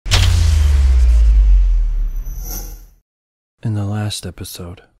In the last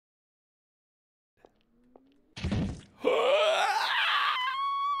episode.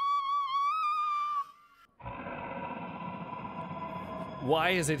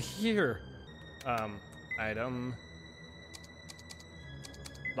 Why is it here? Item.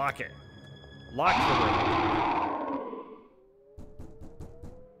 Lock it. Lock the room.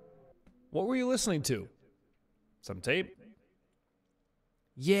 What were you listening to? Some tape?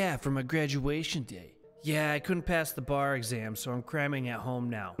 Yeah, for my graduation day. Yeah, I couldn't pass the bar exam, so I'm cramming at home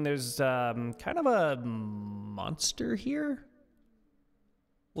now. There's, kind of a monster here?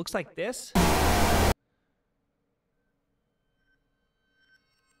 Looks like this?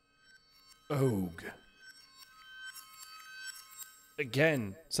 Ogue.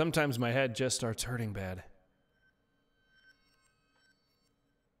 Again, sometimes my head just starts hurting bad.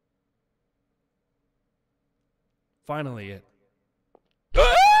 Finally it.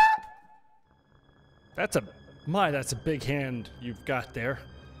 That's a big hand you've got there.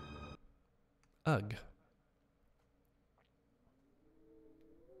 Ugh.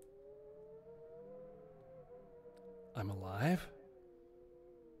 I'm alive?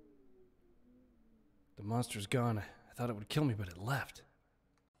 The monster's gone. I thought it would kill me, but it left.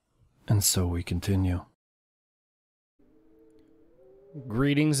 And so we continue.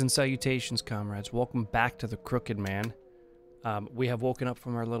 Greetings and salutations, comrades. Welcome back to the Crooked Man. We have woken up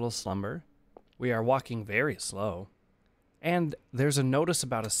from our little slumber. We are walking very slow. And there's a notice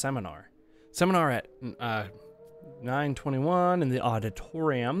about a seminar. Seminar at 9:21 in the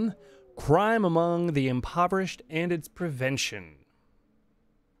auditorium. Crime among the impoverished and its prevention.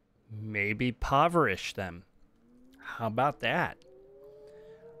 Maybe impoverish them. How about that?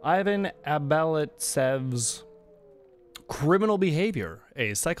 Ivan Abalitsev's criminal behavior,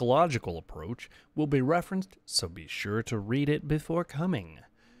 a psychological approach, will be referenced, so be sure to read it before coming.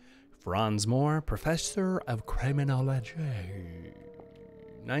 Franz Moore, Professor of Criminology.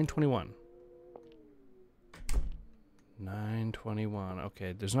 9:21. 9:21.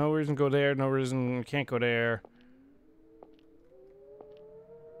 Okay, there's no reason to go there, no reason can't go there.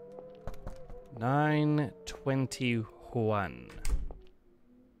 9:21.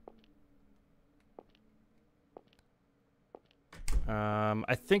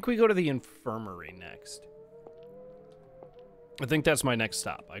 I think we go to the infirmary next. I think that's my next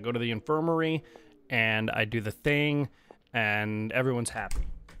stop. I go to the infirmary, and I do the thing, and everyone's happy.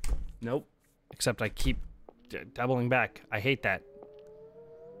 Nope. Except I keep doubling back. I hate that.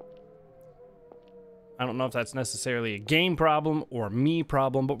 I don't know if that's necessarily a game problem or a me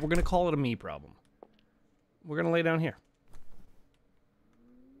problem, but we're going to call it a me problem. We're going to lay down here.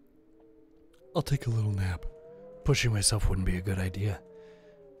 I'll take a little nap. Pushing myself wouldn't be a good idea.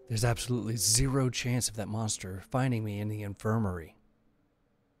 There's absolutely zero chance of that monster finding me in the infirmary.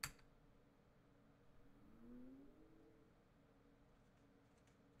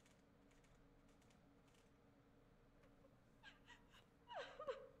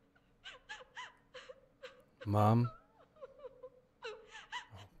 Mom?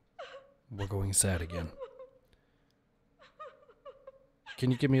 We're going sad again.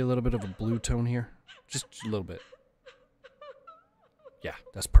 Can you give me a little bit of a blue tone here? Just a little bit. Yeah,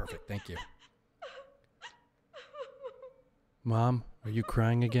 that's perfect. Thank you. Mom, are you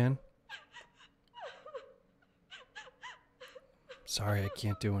crying again? Sorry, I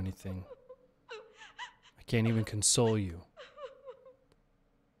can't do anything. I can't even console you.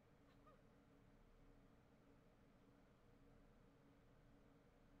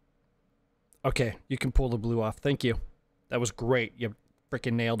 Okay, you can pull the blue off. Thank you. That was great. You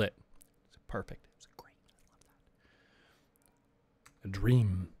freaking nailed it. It's perfect. It was great. I love that. A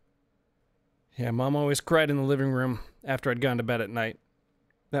dream. Yeah, Mom always cried in the living room after I'd gone to bed at night.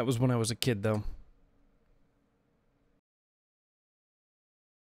 That was when I was a kid, though.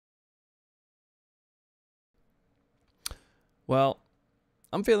 Well,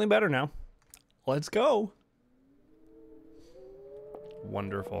 I'm feeling better now. Let's go.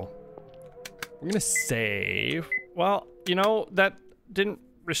 Wonderful. We're gonna save. Well, you know, that didn't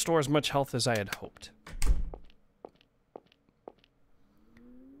restore as much health as I had hoped.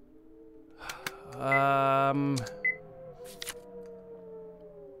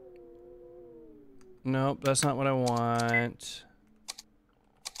 Nope, that's not what I want.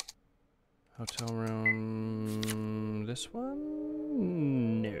 Hotel room. This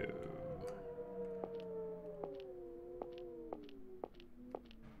one? No.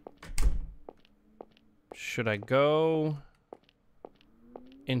 Should I go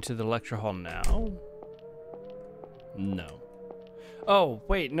into the lecture hall now? No. Oh,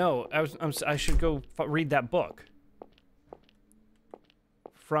 wait, no. I should go read that book.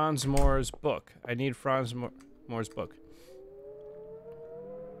 Franz Moore's book. I need Franz Moore's book.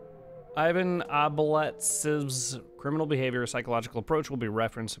 Ivan Abeletsev's criminal behavior psychological approach will be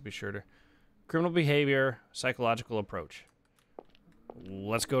referenced, so be sure to... Criminal behavior psychological approach.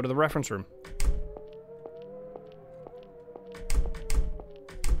 Let's go to the reference room.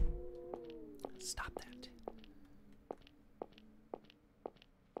 Stop that.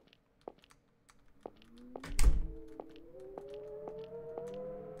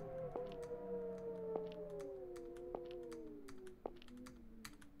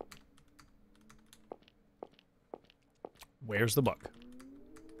 Where's the book?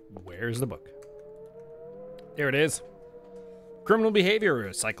 Where's the book? There it is. Criminal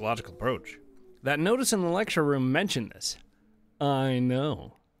behavior, psychological approach. That notice in the lecture room mentioned this. I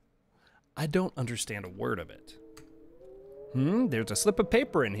know. I don't understand a word of it. There's a slip of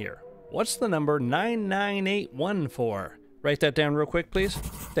paper in here. What's the number 9981 for? Write that down real quick, please.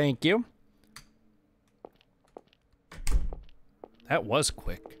 Thank you. That was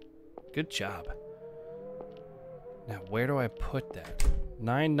quick. Good job. Now, where do I put that?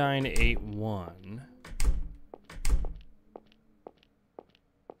 9981.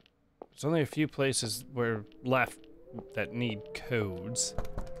 There's only a few places where left that need codes.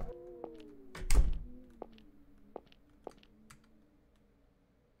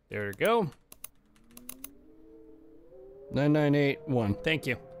 There we go. 9981. Thank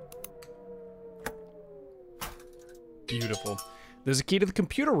you. Beautiful. There's a key to the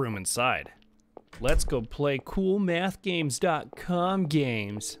computer room inside. Let's go play coolmathgames.com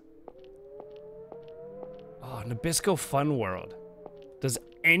games. Oh, Nabisco Fun World. Does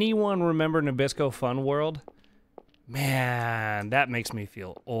anyone remember Nabisco Fun World? Man, that makes me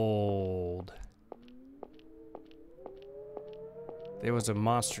feel old. There was a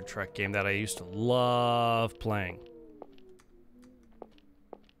monster truck game that I used to love playing.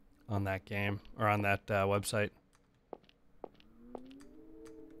 On that game, or on that website.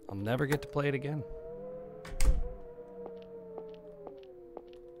 I'll never get to play it again.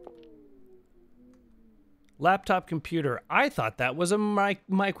 Laptop computer. I thought that was a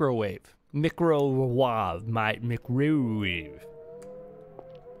microwave. Microwave. Microwave.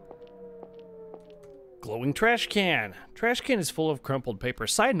 Glowing trash can. Trash can is full of crumpled paper.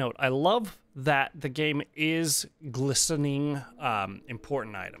 Side note, I love that the game is glistening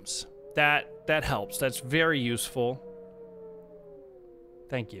important items. That helps. That's very useful.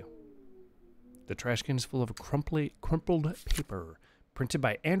 Thank you. The trash can is full of crumpled paper. Printed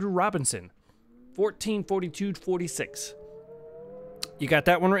by Andrew Robinson. 144246. You got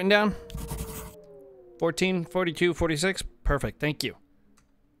that one written down? 144246. Perfect. Thank you.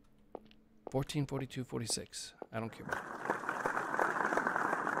 144246. I don't care.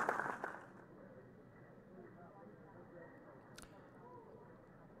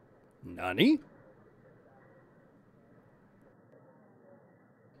 Nani?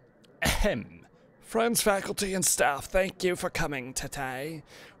 Ahem. Friends, faculty, and staff, thank you for coming today.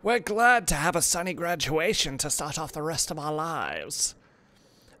 We're glad to have a sunny graduation to start off the rest of our lives.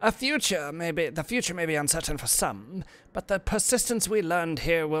 The future may be uncertain for some, but the persistence we learned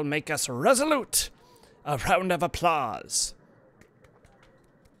here will make us resolute. A round of applause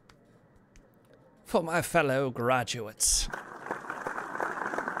for my fellow graduates.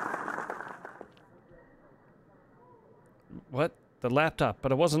 What? The laptop,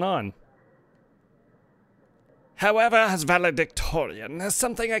 but it wasn't on. However, as valedictorian, there's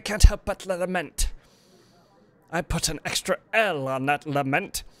something I can't help but lament. I put an extra L on that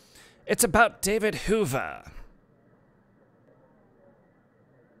lament. It's about David Hoover.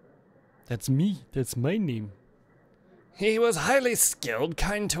 That's me. That's my name. He was highly skilled,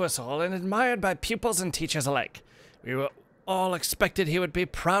 kind to us all, and admired by pupils and teachers alike. We were all expected he would be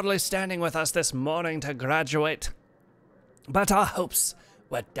proudly standing with us this morning to graduate. But our hopes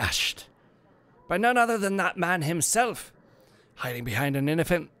were dashed by none other than that man himself, hiding behind an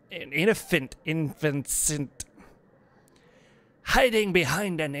innocent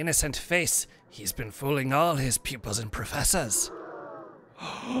face. He's been fooling all his pupils and professors.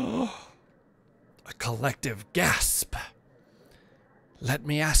 A collective gasp. Let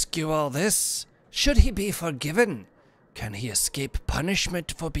me ask you all this. Should he be forgiven? Can he escape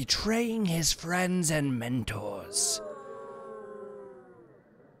punishment for betraying his friends and mentors?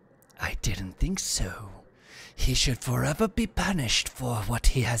 I didn't think so. He should forever be punished for what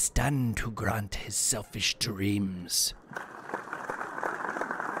he has done to grant his selfish dreams.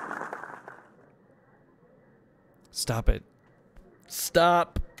 Stop it.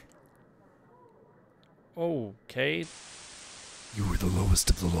 Stop. Okay. You were the lowest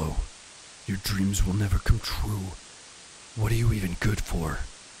of the low. Your dreams will never come true. What are you even good for?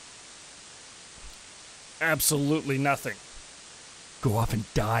 Absolutely nothing. Go off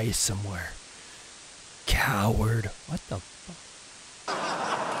and die somewhere. Coward. What the fuck?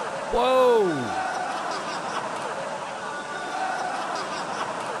 Whoa!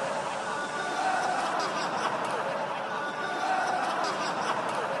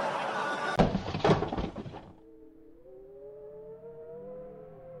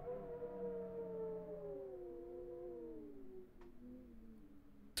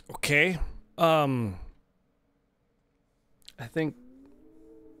 Okay. I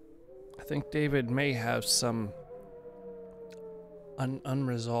think David may have some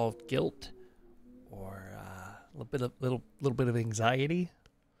unresolved guilt or a little bit of anxiety.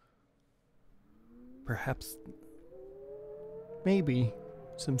 Perhaps maybe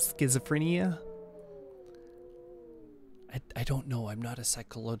some schizophrenia. I don't know. I'm not a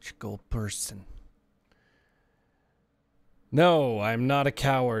psychological person. No, I'm not a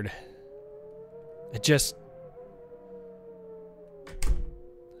coward. I just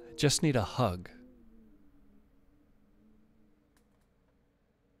need a hug.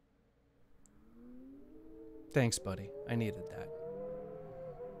 Thanks, buddy. I needed that.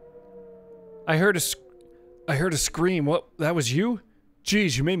 I heard a scream. What? That was you?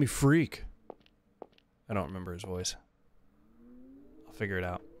 Jeez, you made me freak. I don't remember his voice. I'll figure it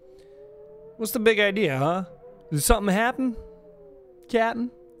out. What's the big idea, huh? Did something happen? Captain?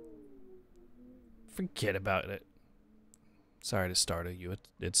 Forget about it. Sorry to startle you.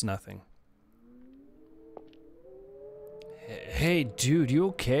 It's nothing. Hey, dude, you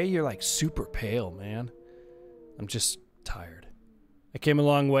okay? You're like super pale, man. I'm just tired. I came a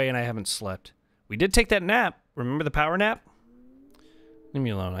long way and I haven't slept. We did take that nap. Remember the power nap? Leave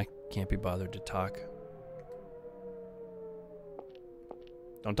me alone. I can't be bothered to talk.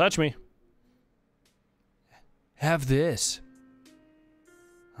 Don't touch me. Have this.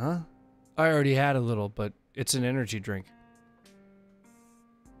 Huh? I already had a little, but it's an energy drink.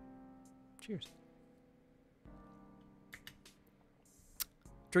 Cheers.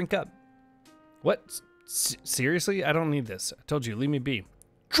 Drink up. What? Seriously? I don't need this. I told you, leave me be.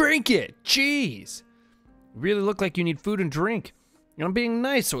 Drink it! Jeez! You really look like you need food and drink. I'm being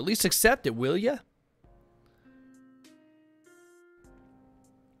nice, so at least accept it, will ya?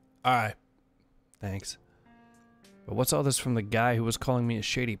 Alright. Thanks. But what's all this from the guy who was calling me a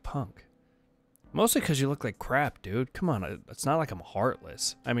shady punk? Mostly because you look like crap, dude. Come on, it's not like I'm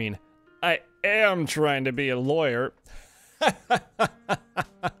heartless. I mean, I am trying to be a lawyer.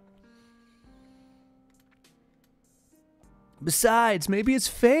 Besides, maybe it's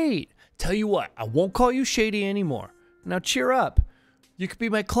fate. Tell you what, I won't call you shady anymore. Now cheer up. You could be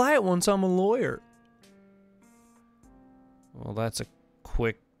my client once I'm a lawyer. Well, that's a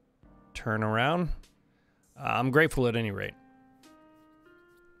quick turnaround. I'm grateful at any rate.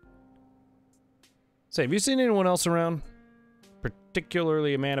 Say, have you seen anyone else around?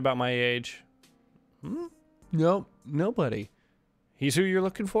 Particularly a man about my age? Nope, nobody. He's who you're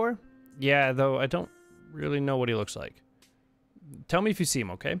looking for? Yeah, though I don't really know what he looks like. Tell me if you see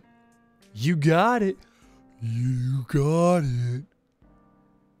him, okay? You got it. You got it.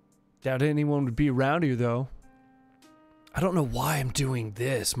 Doubt anyone would be around here, though. I don't know why I'm doing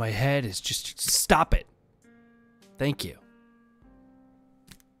this. My head is just... Stop it. Thank you.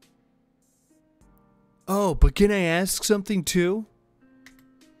 Oh, but can I ask something too?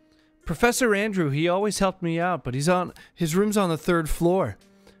 Professor Andrew, he always helped me out, but his room's on the 3rd floor.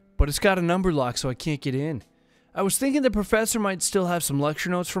 But it's got a number lock, so I can't get in. I was thinking the professor might still have some lecture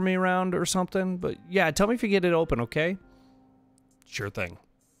notes for me around or something, but yeah, tell me if you get it open, okay? Sure thing.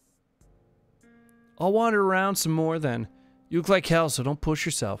 I'll wander around some more then. You look like hell, so don't push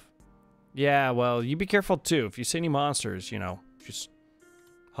yourself. Yeah, well, you be careful too. If you see any monsters, you know, just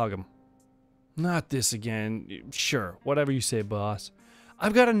hug them. Not this again. Sure, whatever you say, boss.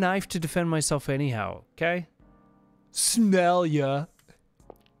 I've got a knife to defend myself anyhow, okay? Smell ya.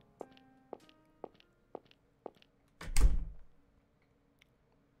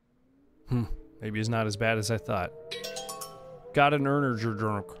 Maybe it's not as bad as I thought. Got an energy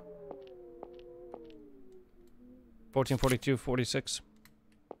drunk. 14, 42, 46.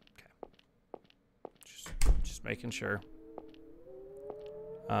 Just making sure.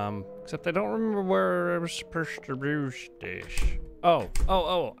 Except I don't remember where I was supposed to use this. Oh,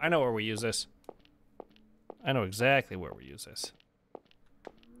 I know where we use this. I know exactly where we use this.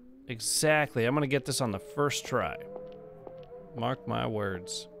 Exactly. I'm gonna get this on the first try. Mark my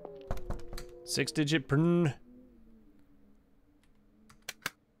words. 6-digit PRN.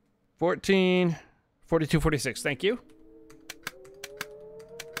 14, 42, 46. Thank you.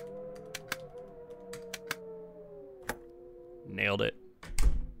 Nailed it.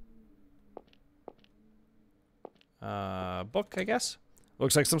 book, I guess.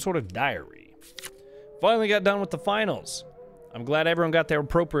 Looks like some sort of diary. Finally got done with the finals. I'm glad everyone got their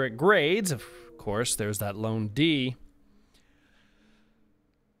appropriate grades. Of course, there's that lone D.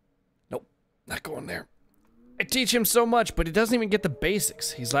 Nope, not going there. I teach him so much, but he doesn't even get the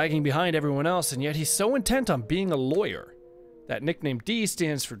basics. He's lagging behind everyone else, and yet he's so intent on being a lawyer. That nickname D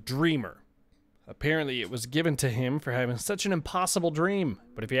stands for dreamer. Apparently, it was given to him for having such an impossible dream.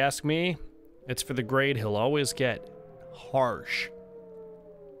 But if you ask me, it's for the grade he'll always get. Harsh.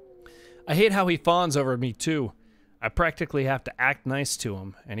 I hate how he fawns over me, too. I practically have to act nice to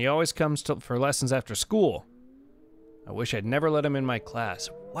him, and he always comes for lessons after school. I wish I'd never let him in my class.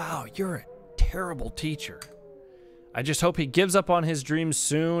 Wow, you're a terrible teacher. I just hope he gives up on his dreams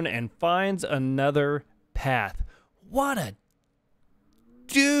soon and finds another path. What a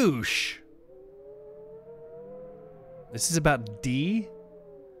douche. This is about D?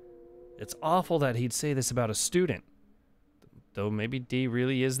 It's awful that he'd say this about a student. Though maybe D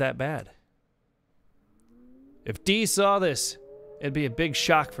really is that bad. If D saw this, it'd be a big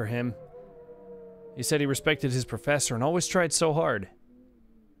shock for him. He said he respected his professor and always tried so hard.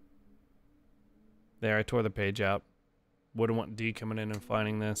 There, I tore the page out. Wouldn't want D coming in and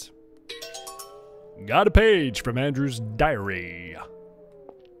finding this. Got a page from Andrew's diary.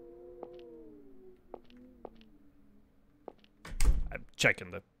 I'm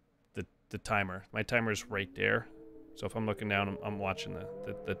checking the timer. My timer's right there. So if I'm looking down, I'm watching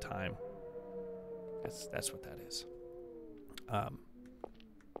the time. That's what that is.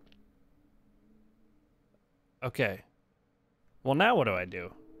 Okay. Well, now what do I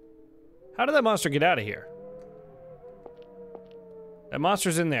do? How did that monster get out of here? That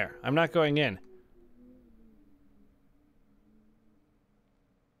monster's in there. I'm not going in.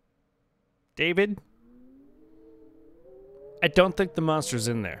 David? I don't think the monster's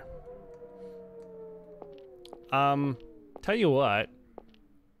in there. Tell you what.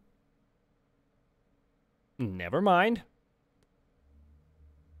 Never mind.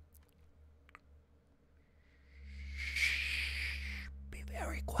 Shh. Be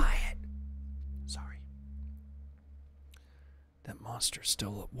very quiet. Sorry. That monster's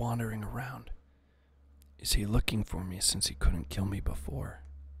still wandering around. Is he looking for me since he couldn't kill me before?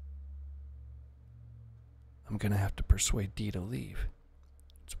 I'm gonna have to persuade Dee to leave.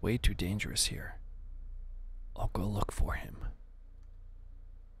 It's way too dangerous here. I'll go look for him.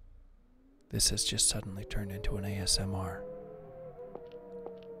 This has just suddenly turned into an ASMR.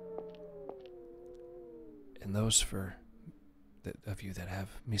 And those of you that have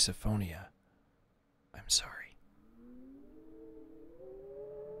misophonia, I'm sorry.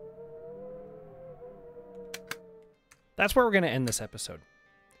 That's where we're going to end this episode.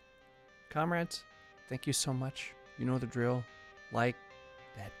 Comrades, thank you so much. You know the drill. Like,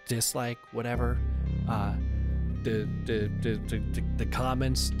 dislike, whatever. The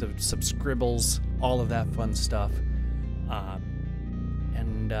comments, the subscribbles, all of that fun stuff.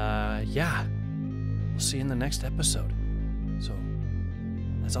 Yeah, we'll see you in the next episode. So,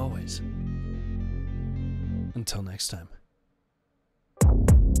 as always, until next time.